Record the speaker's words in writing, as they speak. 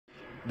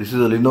This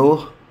is a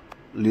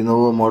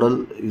Lenovo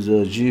model is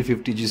a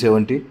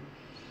G50-70.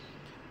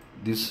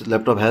 This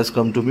laptop has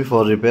come to me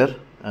for repair,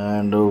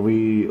 and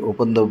we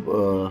open the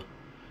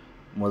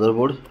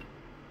motherboard.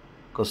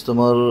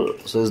 Customer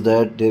says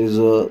that there is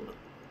a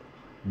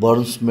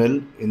burn smell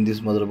in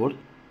this motherboard.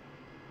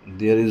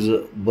 There is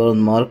a burn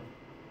mark.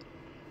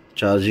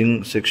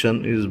 Charging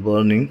section is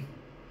burning.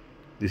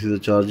 This is a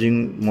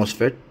charging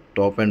MOSFET,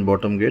 top and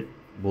bottom gate,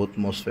 both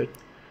MOSFET.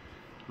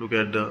 Look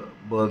at the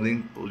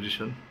burning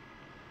position.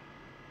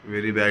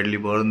 Very badly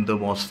burned the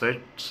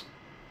MOSFETs.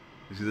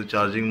 This is the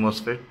charging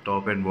MOSFET,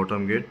 top and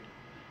bottom gate.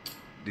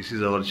 This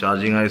is our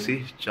charging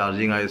IC.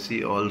 Charging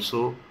IC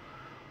also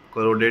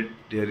corroded.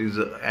 There is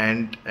an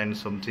ant and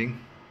something.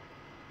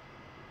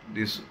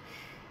 This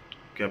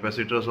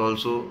capacitors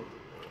also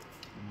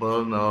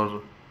burn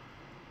or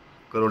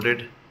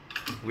corroded.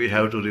 We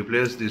have to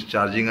replace this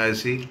charging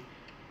IC,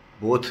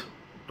 both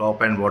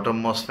top and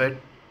bottom MOSFET,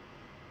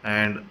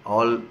 and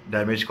all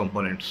damaged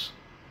components.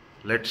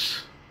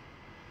 Let's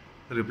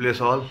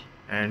replace all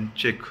and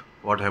check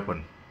what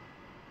happened.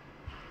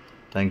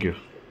 Thank you.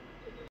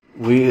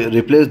 We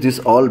replace this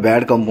all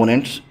bad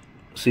components.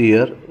 See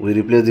here, we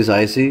replace this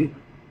IC,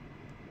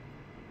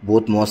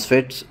 both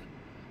MOSFETs,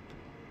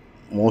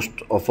 most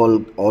of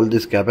all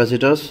these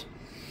capacitors,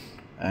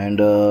 and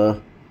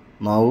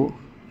now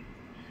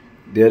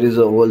there is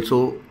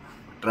also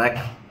track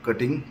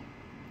cutting.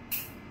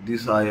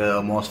 This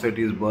MOSFET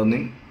is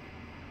burning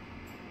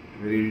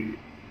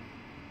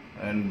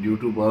and due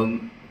to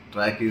burn,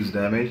 track is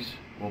damaged,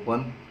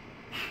 open.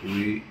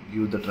 We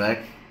give the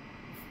track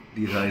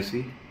this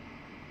IC.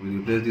 We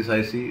replace this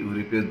IC.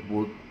 We replace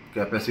both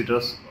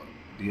capacitors.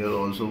 Here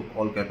also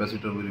all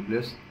capacitor we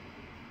replace,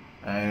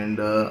 and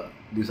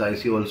this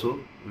IC also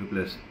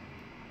replace.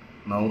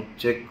 Now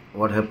check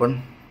what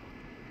happened.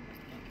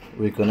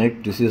 We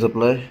connect DC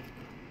supply.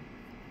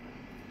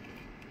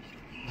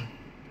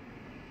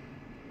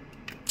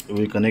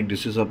 We connect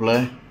DC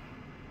supply,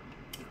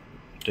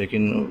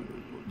 taking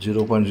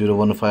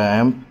 0.015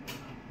 amp.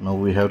 Now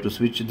we have to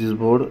switch this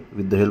board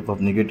with the help of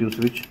negative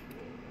switch.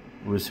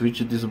 We switch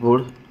this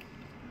board,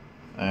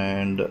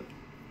 and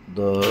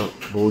the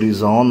board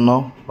is on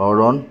now,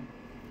 powered on.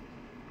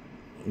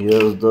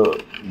 Here's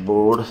the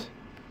board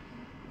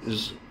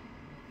is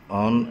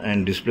on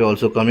and display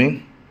also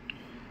coming.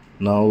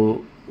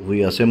 Now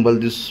we assemble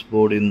this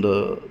board in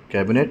the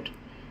cabinet,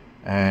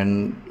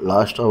 and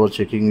last our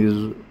checking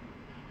is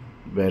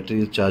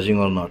battery is charging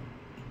or not.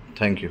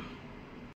 Thank you.